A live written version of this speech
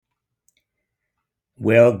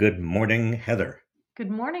Well, good morning, Heather. Good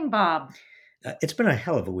morning, Bob. It's been a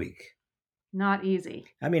hell of a week. Not easy.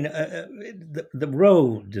 I mean, the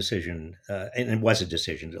Roe decision, and it was a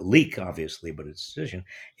decision, a leak, obviously, but it's a decision.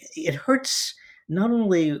 It hurts not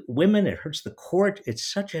only women, it hurts the court.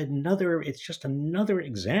 It's just another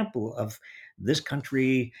example of this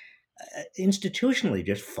country institutionally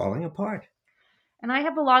just falling apart. And I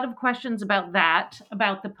have a lot of questions about that,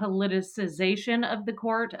 about the politicization of the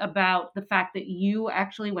court, about the fact that you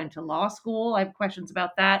actually went to law school. I have questions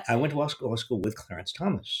about that. I went to law school with Clarence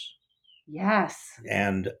Thomas, Yes.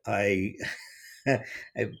 and I don't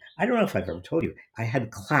know if I've ever told you, I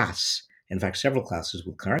had class, in fact, several classes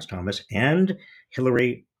with Clarence Thomas and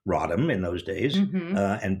Hillary Rodham in those days, Hmm.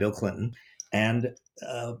 and Bill Clinton. And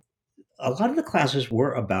uh, a lot of the classes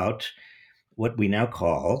were about what we now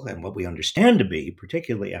call and what we understand to be,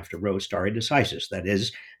 particularly after Roe, stare decisis. That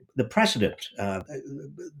is, the precedent.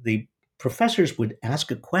 The professors would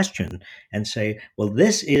ask a question and say, well,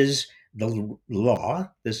 this is the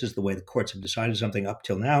law. This is the way the courts have decided something up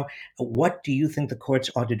till now. What do you think the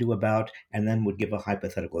courts ought to do about? And then would give a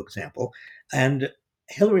hypothetical example. And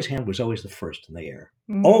Hillary's hand was always the first in the air.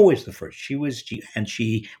 Hmm. Always the first. She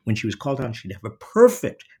when she was called on, she'd have a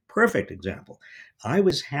perfect example. I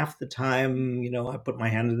was half the time, I put my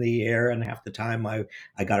hand in the air, and half the time I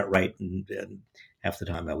got it right, and half the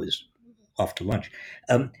time I was off to lunch.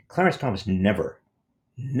 Clarence Thomas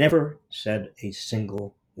never said a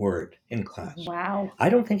single word in class. Wow. I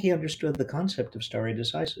don't think he understood the concept of stare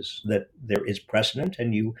decisis, that there is precedent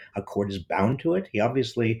and a court is bound to it. He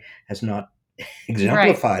obviously has not Right.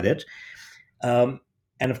 exemplified it. Um,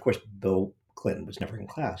 and of course, Bill Clinton was never in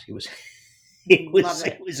class. He was he Love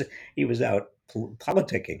was it. he was out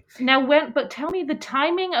politicking. But tell me the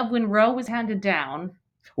timing of when Roe was handed down.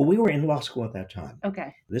 Well, we were in law school at that time.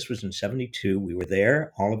 Okay. This was in 72. We were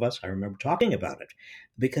there, all of us. I remember talking about it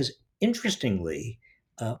because, interestingly,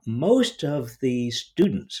 most of the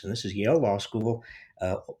students, and this is Yale Law School,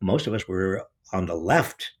 most of us were on the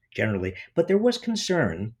left generally, but there was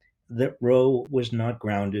concern that Roe was not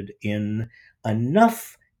grounded in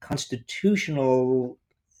enough constitutional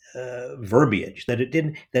verbiage, that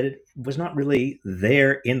it was not really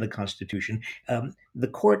there in the Constitution. The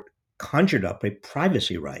court conjured up a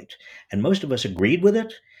privacy right, and most of us agreed with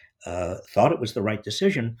it, thought it was the right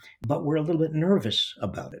decision, but were a little bit nervous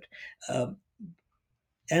about it. Um,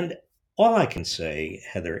 and all I can say,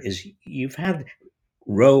 Heather, is you've had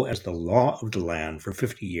Roe as the law of the land for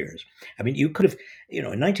 50 years. I mean, you could have, in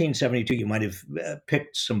 1972, you might have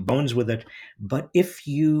picked some bones with it. But if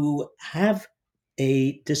you have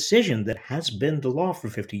a decision that has been the law for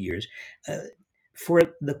 50 years, uh, for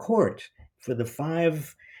the court, for the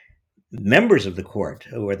five members of the court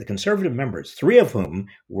who are the conservative members, three of whom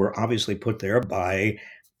were obviously put there by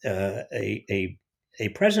a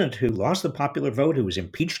president who lost the popular vote, who was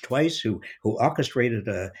impeached twice, who orchestrated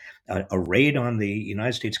a raid on the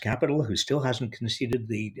United States Capitol, who still hasn't conceded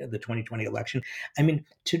the 2020 election. I mean,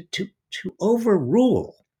 to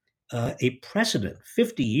overrule a precedent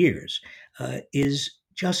 50 years is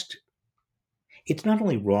just, it's not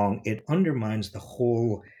only wrong, it undermines the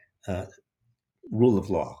whole uh, rule of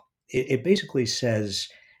law. It basically says,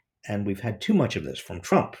 and we've had too much of this from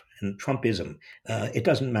Trump and Trumpism, it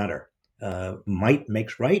doesn't matter. Might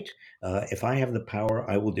makes right. If I have the power,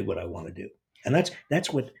 I will do what I want to do. And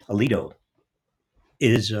that's what Alito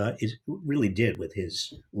is really did with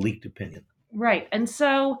his leaked opinion. Right. And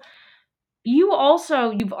so you've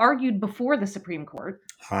argued before the Supreme Court.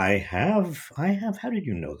 I have. How did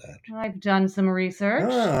you know that? I've done some research.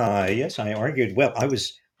 Ah, yes, I argued. Well, I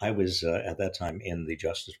was at that time in the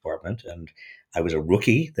Justice Department, and I was a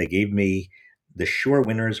rookie. They gave me the sure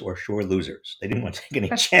winners or sure losers. They didn't want to take any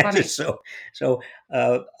That's funny. chances. So,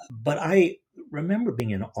 uh, but I remember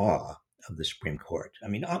being in awe of the Supreme Court. I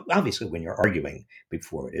mean, obviously, when you're arguing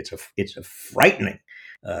before it, it's a frightening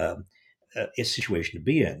uh, a situation to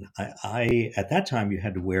be in. I at that time you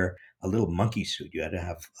had to wear a little monkey suit. You had to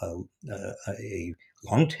have a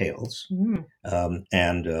long tails Mm.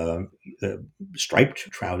 and uh, striped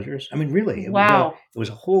trousers. I mean, really, Wow. it was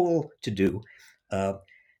a whole to do, uh,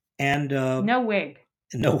 and No wig.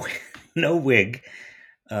 no no wig.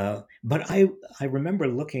 But I remember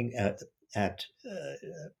looking at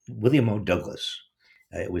William O. Douglas.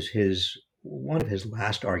 It was his one of his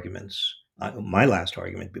last arguments. My last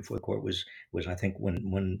argument before the court was I think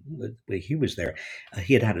when he was there,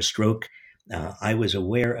 he had had a stroke. I was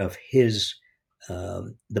aware of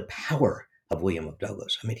the power of William of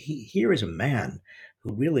Douglas. I mean, here is a man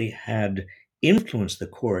who really had influenced the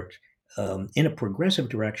court in a progressive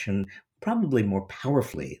direction, probably more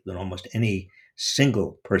powerfully than almost any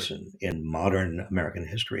single person in modern American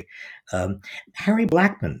history. Harry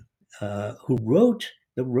Blackmun, who wrote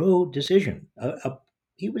the Roe decision,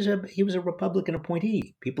 he was a Republican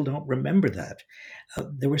appointee. People don't remember that.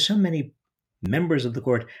 There were so many members of the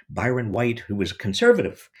court. Byron White, who was a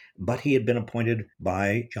conservative, but he had been appointed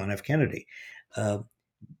by John F. Kennedy. Uh,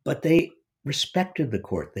 but they respected the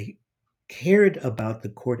court. They cared about the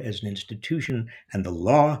court as an institution and the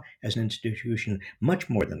law as an institution much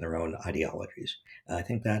more than their own ideologies. I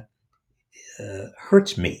think that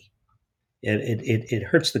hurts me. It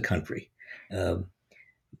hurts the country. Um,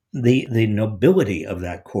 the nobility of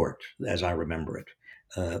that court, as I remember it,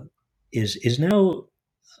 uh, is now,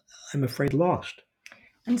 I'm afraid, lost.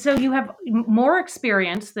 And so you have more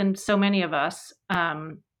experience than so many of us,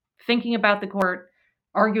 thinking about the court,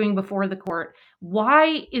 arguing before the court.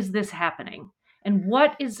 Why is this happening? And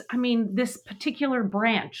what is, I mean, this particular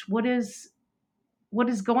branch? What is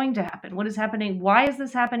going to happen? What is happening? Why is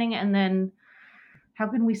this happening? And then how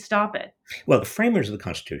can we stop it? Well, the framers of the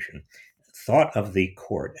Constitution thought of the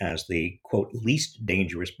court as the, quote, least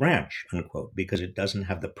dangerous branch, unquote, because it doesn't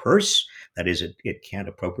have the purse, that is, it can't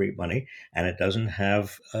appropriate money, and it doesn't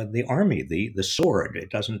have the army, the sword. It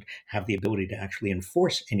doesn't have the ability to actually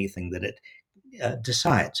enforce anything that it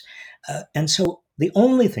decides. And so the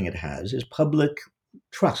only thing it has is public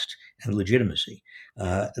trust and legitimacy,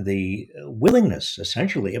 the willingness,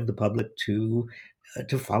 essentially, of the public to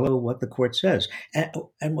follow what the court says. And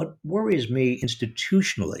what worries me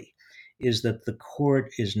institutionally is that the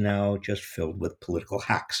court is now just filled with political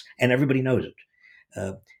hacks, and everybody knows it.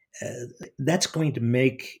 Uh, that's going to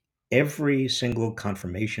make every single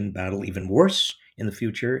confirmation battle even worse in the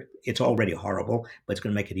future. It's already horrible, but it's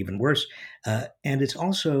going to make it even worse. And it's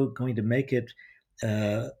also going to make it,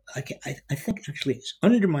 I think, actually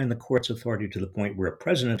undermine the court's authority to the point where a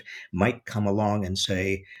president might come along and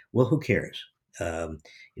say, well, who cares?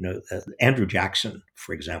 Andrew Jackson,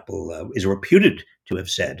 for example, is reputed to have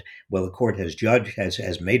said, "Well, the court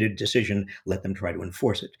has made a decision. Let them try to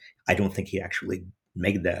enforce it." I don't think he actually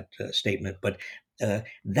made that statement, but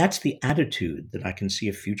that's the attitude that I can see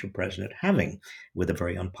a future president having with a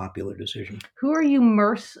very unpopular decision. Who are you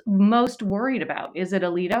most worried about? Is it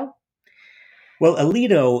Alito? Well,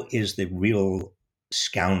 Alito is the real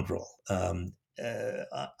scoundrel. I'm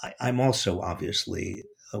also obviously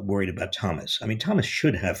worried about Thomas. I mean, Thomas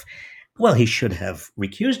should have, well, he should have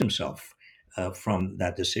recused himself from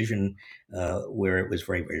that decision where it was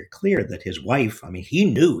very, very clear that his wife, I mean, he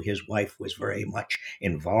knew his wife was very much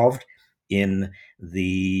involved in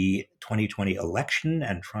the 2020 election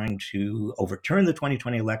and trying to overturn the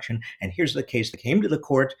 2020 election. And here's the case that came to the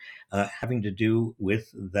court having to do with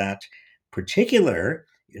that particular,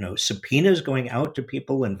 subpoenas going out to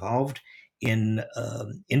people involved in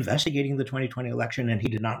investigating the 2020 election, and he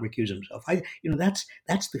did not recuse himself. That's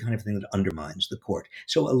the kind of thing that undermines the court.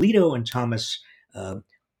 So Alito and Thomas, uh,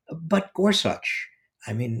 but Gorsuch.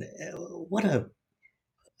 I mean, what a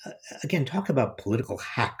again, talk about political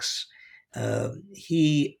hacks.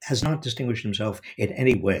 He has not distinguished himself in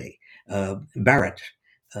any way. Barrett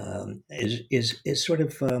is sort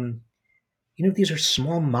of these are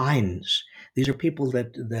small minds. These are people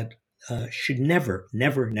that should never,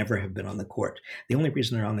 never, never have been on the court. The only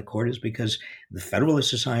reason they're on the court is because the Federalist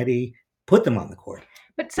Society put them on the court.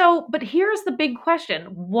 But here's the big question.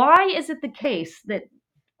 Why is it the case that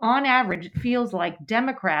on average it feels like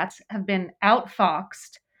Democrats have been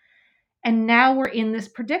outfoxed and now we're in this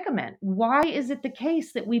predicament? Why is it the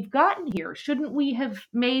case that we've gotten here? Shouldn't we have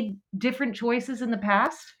made different choices in the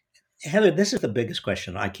past? Heather, this is the biggest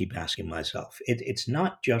question I keep asking myself. It's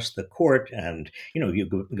not just the court, and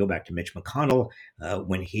you go back to Mitch McConnell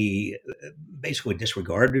when he basically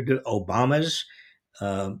disregarded Obama's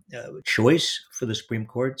choice for the Supreme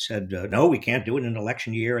Court, said no, we can't do it in an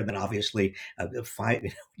election year, and then obviously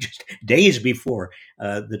just days before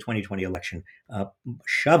the 2020 election,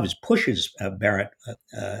 pushes Barrett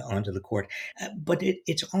onto the court. But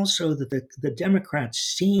it's also that the Democrats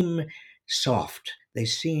seem soft. They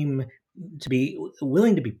seem to be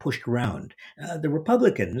willing to be pushed around. The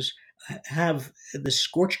Republicans have the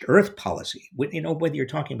scorched earth policy. Whether you're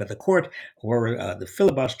talking about the court or the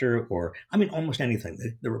filibuster, or I mean, almost anything.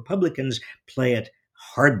 The Republicans play it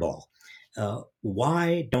hardball.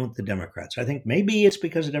 Why don't the Democrats? I think maybe it's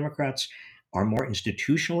because the Democrats are more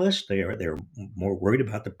institutionalist. They're more worried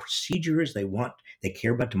about the procedures. They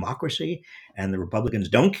care about democracy, and the Republicans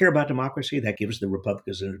don't care about democracy. That gives the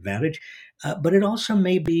Republicans an advantage. But it also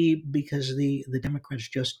may be because the Democrats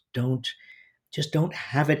just don't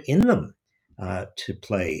have it in them to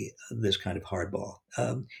play this kind of hardball.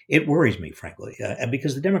 It worries me, frankly, and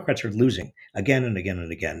because the Democrats are losing again and again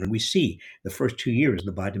and again. And we see the first 2 years of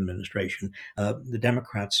the Biden administration, the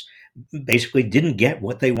Democrats basically didn't get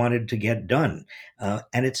what they wanted to get done.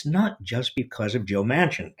 And it's not just because of Joe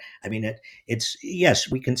Manchin. I mean, it's yes,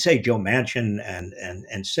 we can say Joe Manchin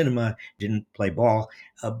and Sinema didn't play ball,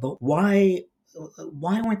 but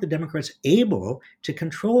why weren't the Democrats able to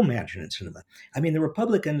control Manchin and Sinema? I mean, the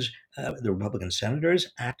Republican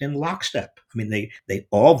senators act in lockstep. I mean, they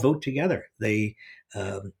all vote together. They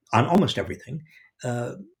on almost everything.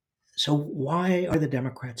 Uh, so why are the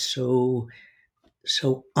Democrats so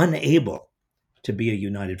unable to be a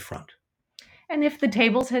united front? And if the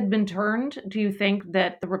tables had been turned, do you think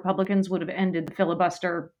that the Republicans would have ended the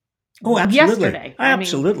filibuster Oh, absolutely. yesterday? I mean,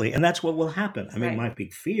 Absolutely. And that's what will happen. I mean, right. my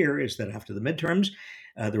big fear is that after the midterms,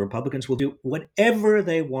 the Republicans will do whatever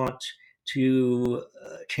they want to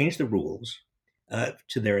change the rules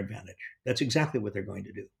to their advantage. That's exactly what they're going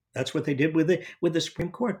to do. That's what they did with the Supreme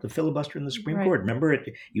Court, the filibuster in the Supreme Right. Court. Remember, it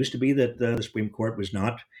used to be that the Supreme Court was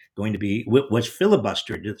not going to be was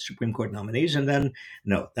filibustered to the Supreme Court nominees, and then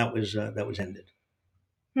no, that was ended.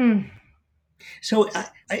 Hmm. So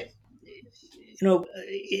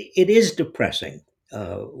it is depressing.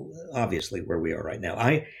 Uh, Obviously, where we are right now,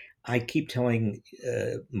 I keep telling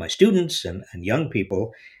my students and young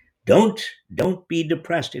people, don't be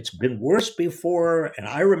depressed. It's been worse before, and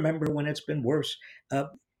I remember when it's been worse. Uh,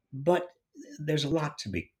 but there's a lot to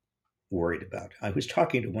be worried about. I was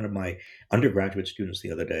talking to one of my undergraduate students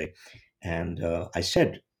the other day, and I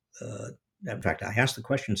said, in fact, I asked the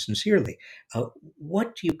question sincerely.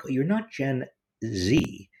 What do you? You're not Gen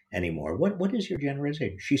Z anymore. What is your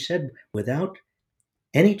generation? She said, without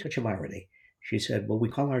any touch of irony, she said, "Well, we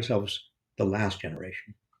call ourselves the last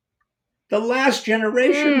generation." The last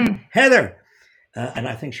generation, Mm. Heather. And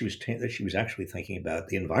I think she was actually thinking about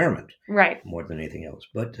the environment Right. more than anything else.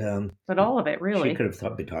 But But all of it, she really. could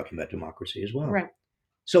have been talking about democracy as well. Right.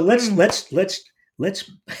 So Mm.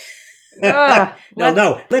 let's Ugh, no, let's.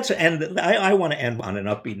 no, let's end. I want to end on an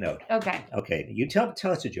upbeat note. Okay. Okay, you tell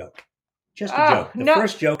us a joke, just a Oh joke, the no,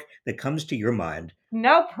 first joke that comes to your mind.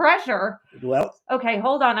 no pressure. Well, Okay,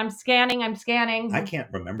 hold on. I'm scanning. I'm I scanning. can't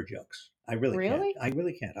remember jokes. I really can't. Really? I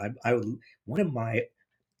really can't. One of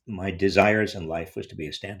my desires in life was to be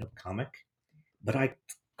a stand-up comic, but I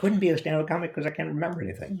couldn't be a stand-up comic because I can't remember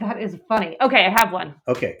anything. That is funny. Okay, I have one.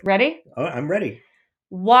 Okay, Ready? I'm ready. Do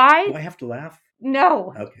Why? I have to laugh?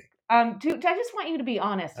 No. Okay, I just want you to be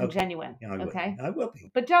honest and okay. genuine. Yeah, I will. Okay. I will be.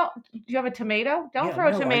 But don't. Do you have a tomato? Don't Yeah, throw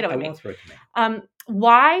a no, tomato I at won't me. throw a tomato.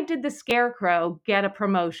 Why did the scarecrow get a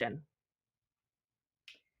promotion?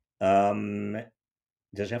 Um,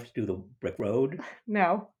 does it have to do with the brick road?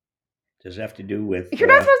 No. Does it have to do with? You're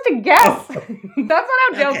not supposed to guess. Oh, That's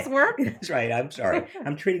not how jokes okay. work. That's right. I'm sorry.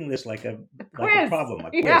 I'm treating this like a Quiz. problem, a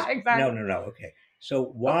Yeah, quiz. No, exactly. no, no. Okay. So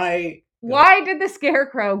Oh, why? Go ahead. why did the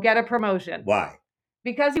scarecrow get a promotion? Why?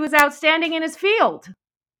 Because he was outstanding in his field.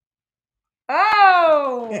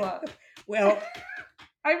 Oh, Well,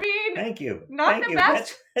 I mean, thank you. not Thank the you.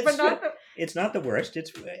 best, That's but not the. it's not the worst.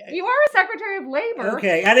 It's You are a Secretary of Labor.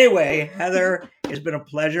 okay. Anyway, Heather, it's been a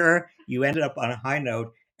pleasure. You ended up on a high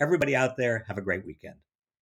note. Everybody out there, have a great weekend.